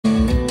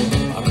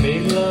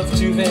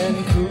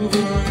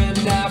Vancouver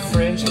and I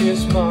French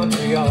kissed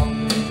Montreal.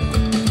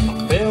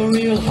 I fell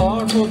real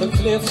hard for the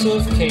cliffs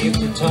of Cape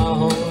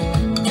Breton,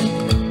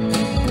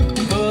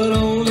 but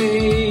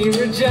only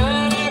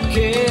Regina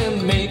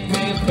can make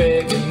me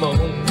beg and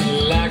moan.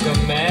 Like a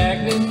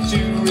magnet to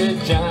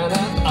Regina,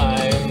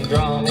 I am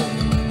drawn.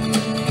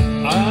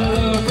 I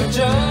love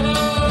Regina,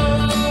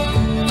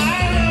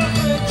 I love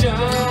Regina,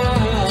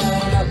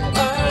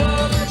 I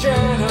love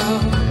Regina,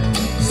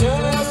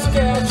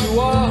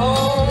 Saskatchewan.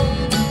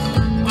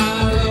 I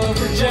love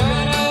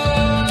Regina,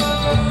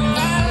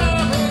 I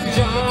love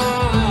Regina,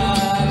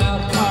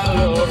 I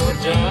love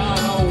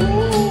Regina,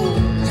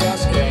 whoa,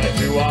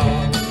 Saskatchewan.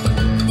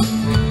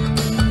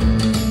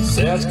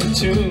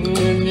 Saskatoon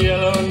and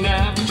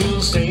Yellowknife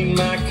just ain't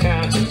my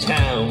kind of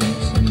towns.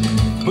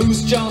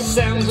 Moose Jaw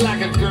sounds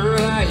like a girl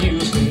I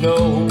used to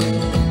know,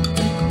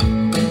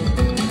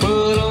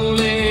 but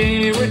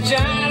only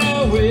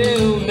Regina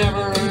will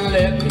never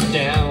let me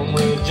down.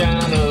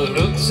 Regina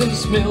looks and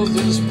smells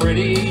as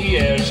pretty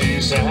as she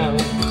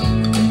sounds.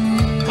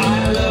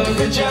 I love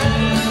Regina,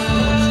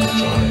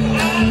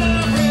 I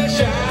love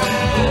Regina,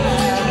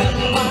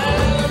 I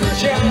love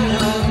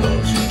Regina,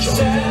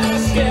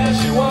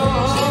 Saskatchewan.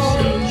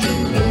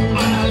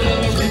 I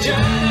love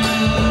Regina,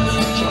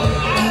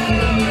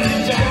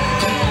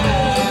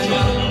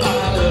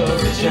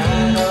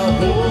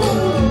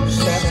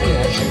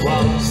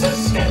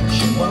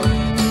 Saskatchewan.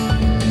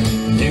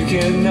 You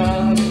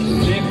cannot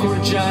lick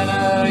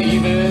Regina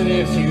even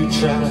if you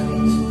try.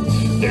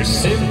 There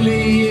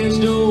simply is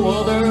no